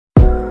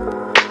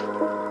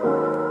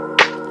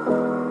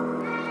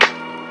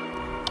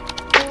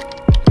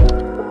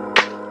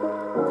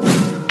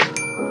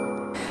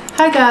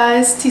Hi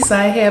guys,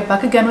 DeeDee here,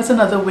 back again with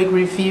another wig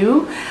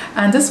review,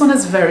 and this one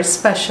is very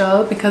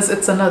special because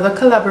it's another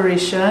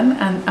collaboration,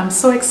 and I'm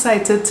so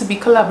excited to be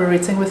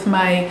collaborating with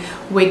my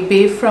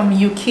wigbae from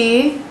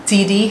UK,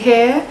 DeeDee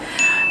Hair.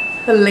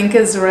 The link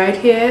is right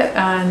here,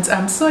 and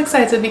I'm so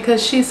excited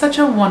because she's such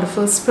a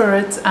wonderful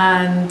spirit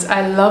and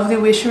I love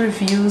the way she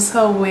reviews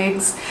her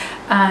wigs,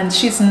 and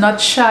she's not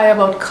shy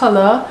about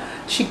color.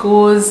 She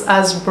goes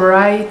as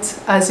bright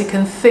as you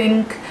can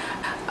think,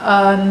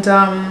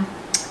 and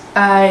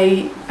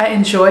I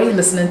enjoy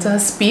listening to her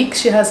speak.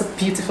 She has a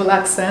beautiful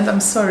accent. I'm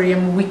sorry,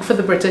 I'm weak for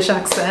the British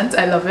accent.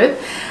 I love it.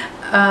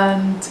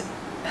 And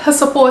her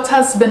support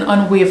has been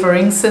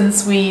unwavering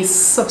since we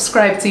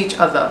subscribed to each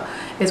other.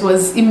 It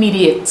was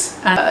immediate,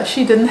 and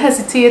she didn't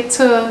hesitate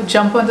to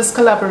jump on this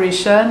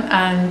collaboration,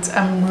 and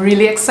I'm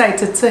really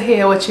excited to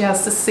hear what she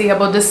has to say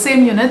about the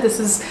same unit.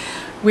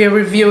 We're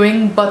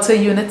reviewing Butta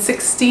Unit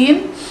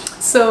 16,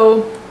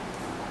 so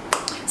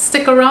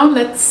stick around,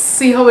 let's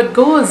see how it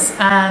goes,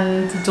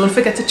 and don't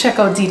forget to check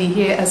out DeeDee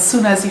Hair as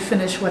soon as you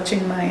finish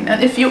watching mine.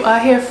 And if you are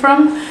here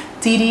from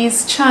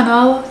DeeDee's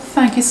channel,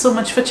 thank you so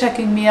much for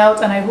checking me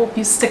out, and I hope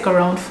you stick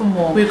around for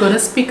more. We're going to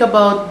speak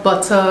about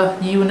Butta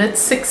Unit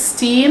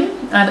 16,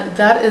 and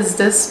that is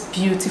this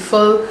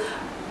beautiful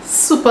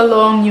super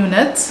long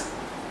unit,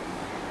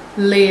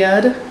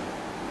 layered,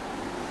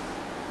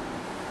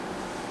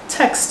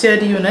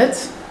 textured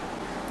unit.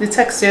 The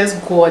texture is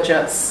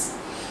gorgeous,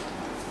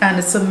 and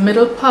it's a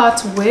middle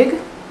part wig.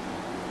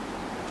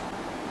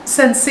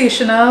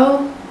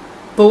 Sensationnel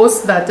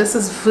boasts that this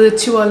is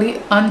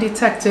virtually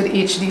undetected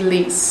HD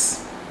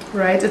lace,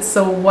 right? It's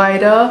a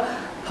wider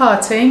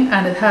parting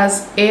and it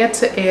has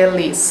air-to-air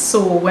lace.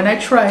 So when I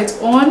try it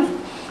on,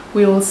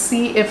 we will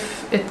see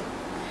if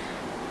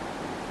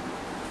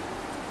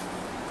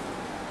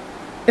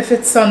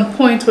it's on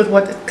point with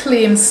what it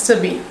claims to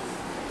be.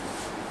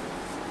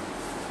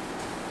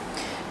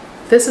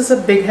 This is a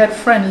big head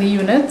friendly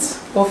unit.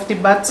 Off the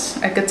bat,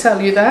 I could tell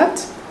you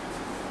that.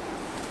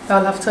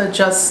 I'll have to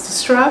adjust the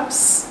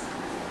straps.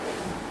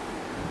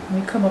 Let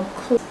me come up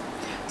close.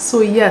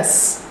 So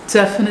yes,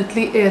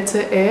 definitely air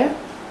to air.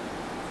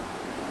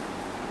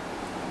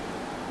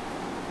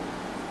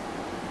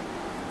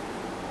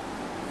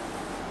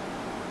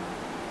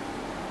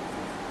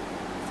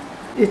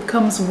 It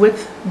comes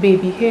with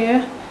baby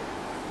hair.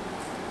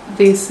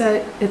 They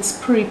said it's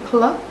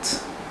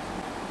pre-plucked.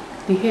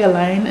 The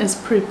hairline is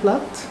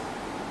pre-plucked.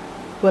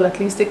 Well, at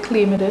least they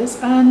claim it is,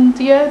 and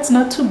yeah, it's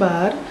not too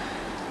bad.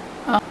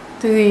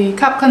 The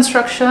cap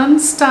construction,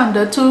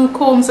 standard, 2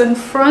 combs in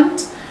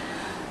front,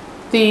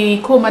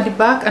 the comb at the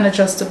back, and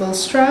adjustable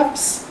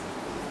straps.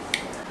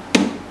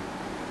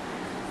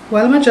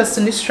 While I'm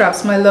adjusting the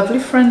straps, my lovely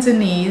friend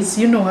Denise,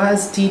 you know her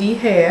as DeeDee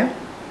Hair,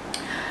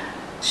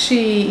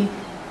 she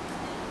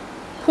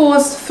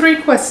posed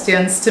 3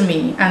 questions to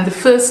me, and the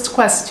first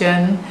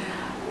question,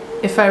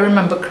 if I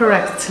remember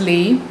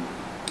correctly,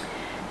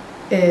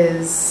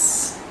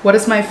 is what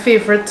is my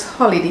favorite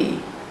holiday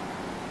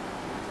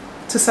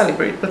to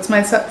celebrate? What's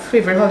my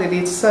favorite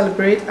holiday to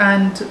celebrate?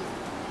 And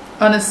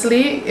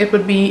honestly, it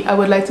would be, I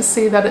would like to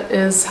say that it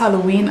is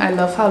Halloween. I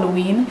love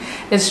Halloween.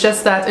 It's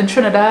just that in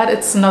Trinidad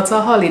it's not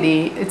a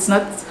holiday. It's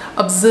not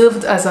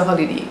observed as a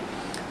holiday,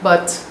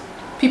 but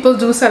people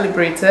do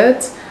celebrate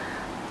it.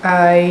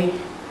 I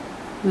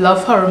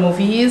love horror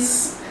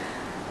movies,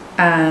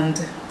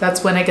 and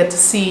that's when I get to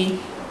see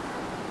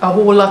a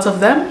whole lot of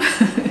them.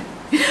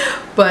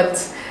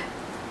 But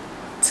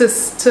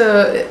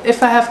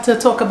if I have to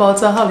talk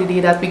about a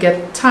holiday that we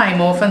get time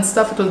off and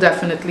stuff, it will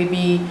definitely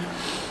be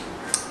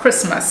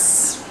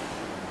Christmas.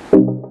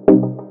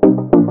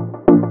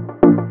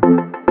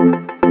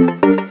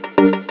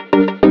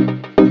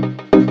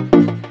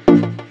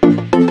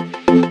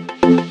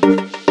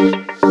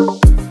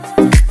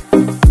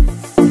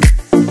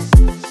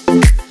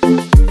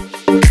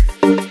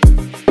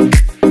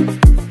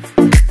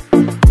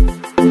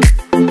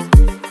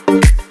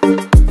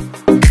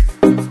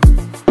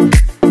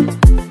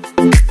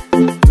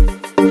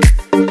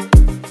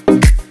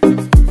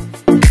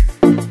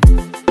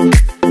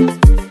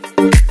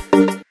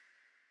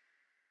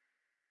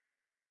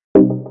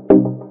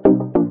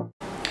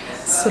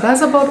 So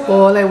that's about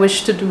all I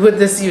wish to do with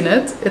this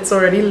unit. It's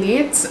already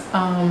late, so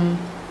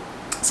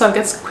I'll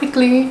get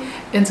quickly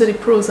into the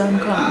pros and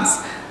cons.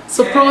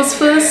 So pros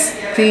first,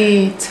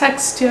 the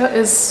texture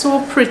is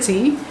so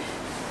pretty.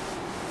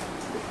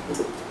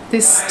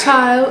 The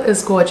style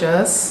is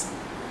gorgeous.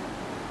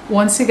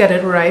 Once you get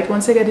it right,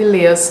 once you get the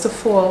layers to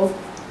fall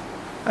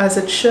as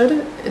it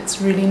should, it's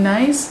really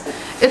nice.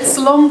 It's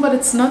long, but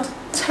it's not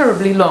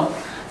terribly long.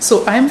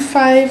 So I'm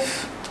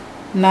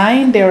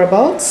 5'9"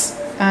 thereabouts,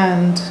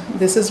 and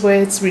this is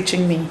where it's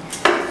reaching me.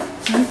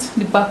 Right?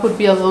 The back would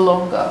be a little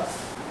longer.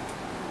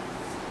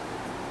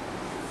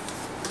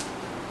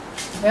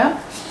 Yeah.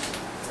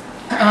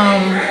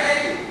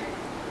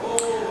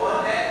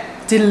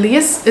 The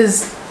lace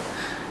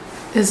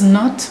is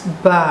not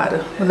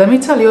bad. Well, let me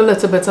tell you a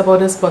little bit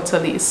about this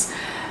Butta lace.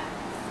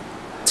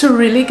 To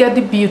really get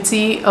the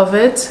beauty of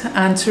it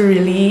and to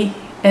really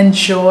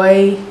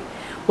enjoy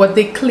what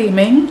they're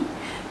claiming.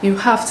 You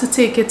have to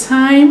take your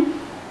time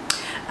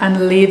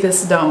and lay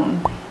this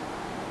down.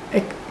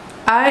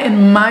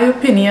 In my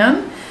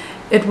opinion,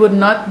 it would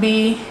not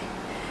be,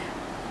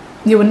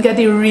 you wouldn't get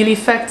the real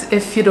effect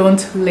if you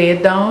don't lay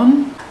it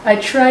down. I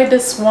tried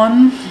this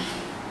one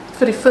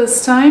for the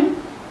first time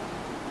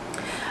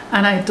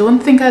and I don't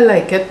think I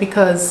like it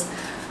because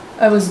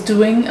I was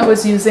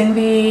using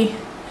the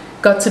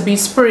Got To Be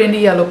spray in the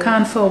yellow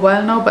can for a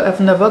while now, but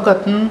I've never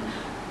gotten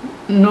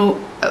no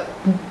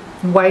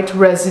white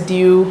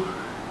residue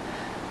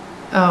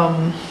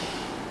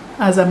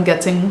as I'm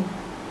getting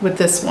with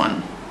this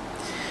one.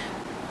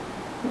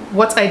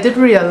 What I did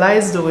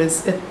realize though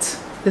is it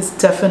is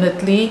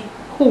definitely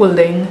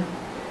holding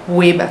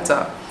way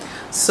better.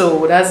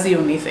 So that's the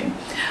only thing.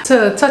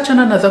 To touch on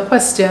another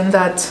question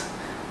that,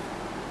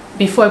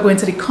 before I go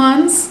into the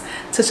cons,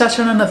 to touch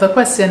on another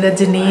question that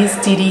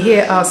DeeDee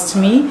Hair asked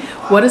me,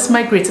 what is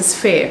my greatest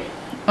fear?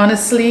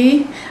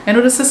 Honestly, I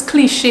know this is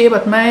cliche,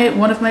 but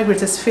one of my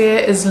greatest fear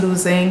is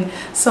losing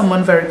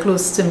someone very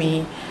close to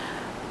me.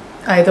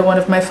 Either one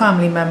of my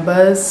family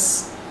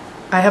members.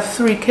 I have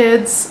 3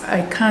 kids.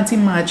 I can't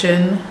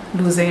imagine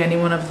losing any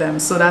one of them.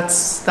 So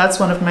that's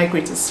one of my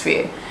greatest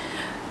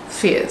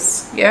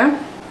fears. Yeah.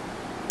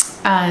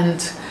 And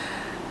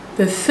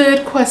the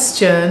third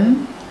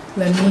question,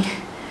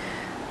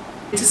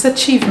 greatest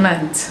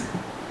achievement.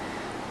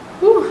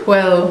 Ooh,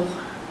 well,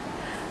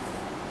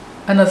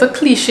 another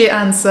cliche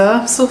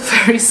answer. I'm so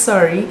very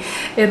sorry.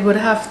 It would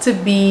have to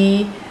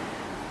be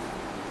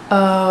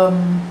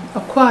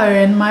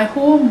acquiring my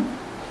home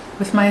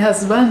with my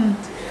husband,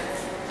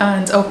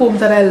 and a home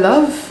that I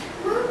love.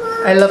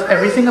 I love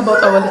everything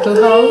about our little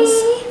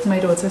house. My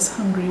daughter's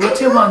hungry. What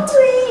do you want?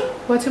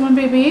 What do you want,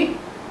 baby?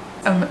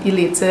 I'm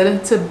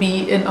elated to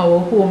be in our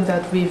home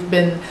that we've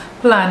been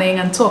planning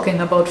and talking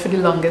about for the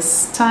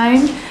longest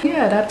time.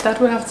 Yeah, that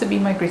would have to be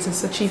my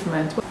greatest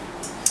achievement.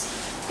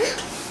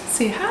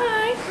 Say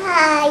hi.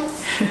 Hi.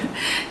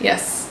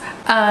 Yes.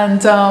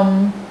 And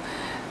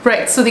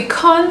right, so the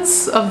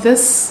cons of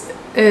this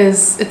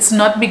is it's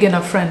not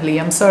beginner friendly.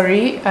 I'm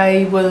sorry.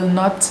 I would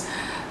not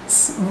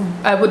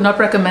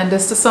recommend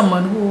this to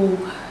someone who,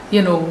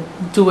 you know,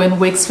 doing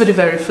wigs for the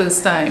very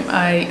first time.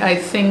 I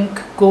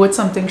think go with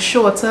something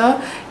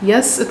shorter.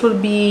 Yes, it will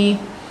be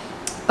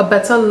a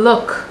better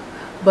look,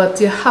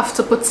 but you have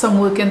to put some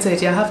work into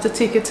it. You have to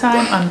take your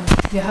time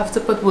and you have to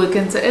put work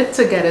into it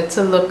to get it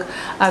to look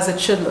as it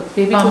should look.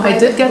 Baby, I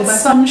did get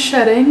some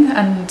shedding,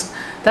 and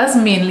that's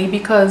mainly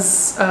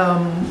because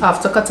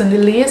after cutting the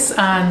lace,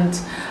 and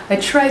I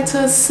tried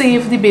to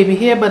save the baby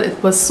hair, but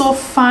it was so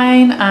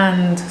fine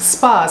and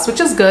sparse, which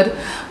is good,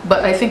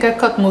 but I think I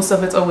cut most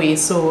of it away.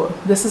 So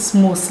this is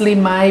mostly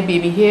my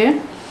baby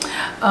hair,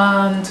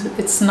 and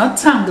it's not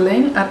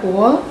tangling at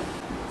all.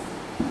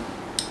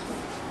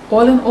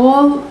 All in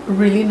all,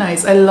 really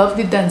nice. I love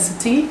the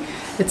density.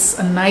 It's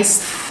a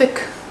nice thick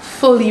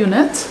full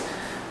unit,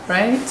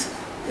 right?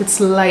 It's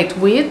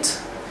lightweight.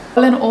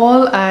 All in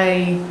all,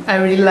 I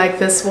really like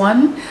this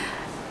one.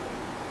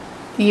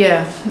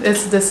 Yeah,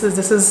 this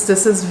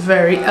is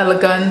very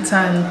elegant,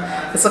 and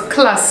it's a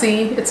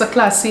classy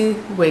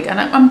wig, and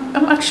I'm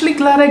actually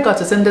glad I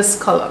got it in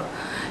this color.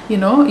 You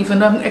know, even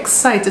though I'm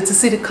excited to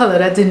see the color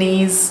that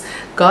Denise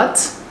got.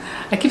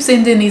 I keep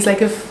saying Denise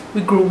like if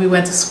we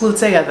went to school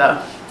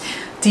together.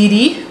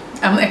 DeeDee,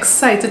 I'm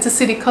excited to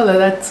see the color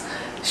that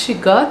she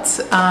got,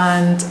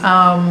 and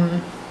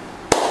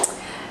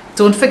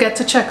don't forget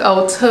to check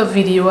out her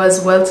video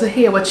as well to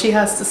hear what she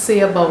has to say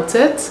about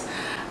it.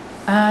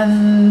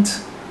 And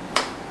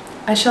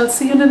I shall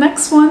see you in the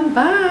next one.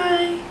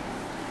 Bye.